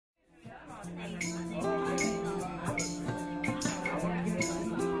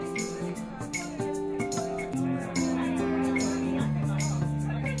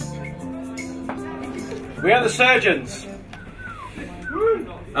We are the surgeons.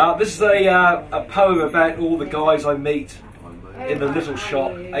 This is a poem about all the guys I meet in the little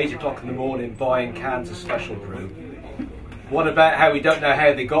shop, 8 o'clock in the morning, buying cans of special brew. One about how we don't know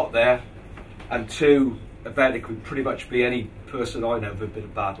how they got there, and two about it could pretty much be any person I know with a bit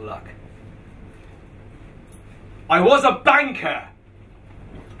of bad luck. I was a banker,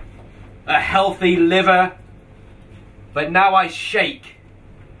 a healthy liver, but now I shake,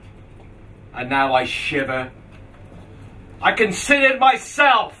 and now I shiver. I considered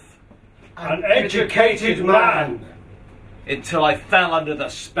myself an educated man until I fell under the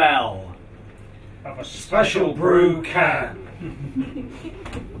spell of a special brew can.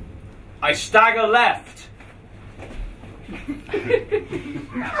 I stagger left.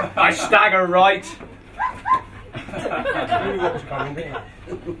 I stagger right.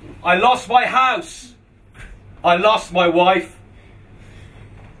 I lost my house. I lost my wife.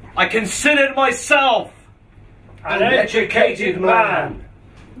 I considered myself an educated man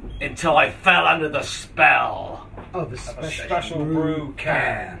until I fell under the spell of a special brew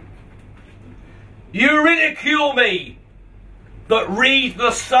can. You ridicule me, but read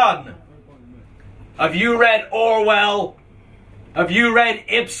the Sun. Have you read Orwell? Have you read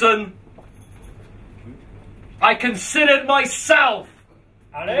Ibsen? I considered myself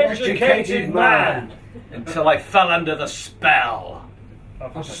an educated man until I fell under the spell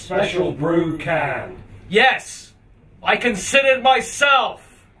of a special brew can. Yes, I considered myself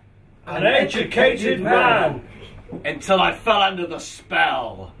an educated man until I fell under the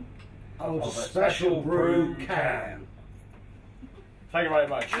spell of a special brew can. Thank you very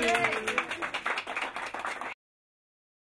much.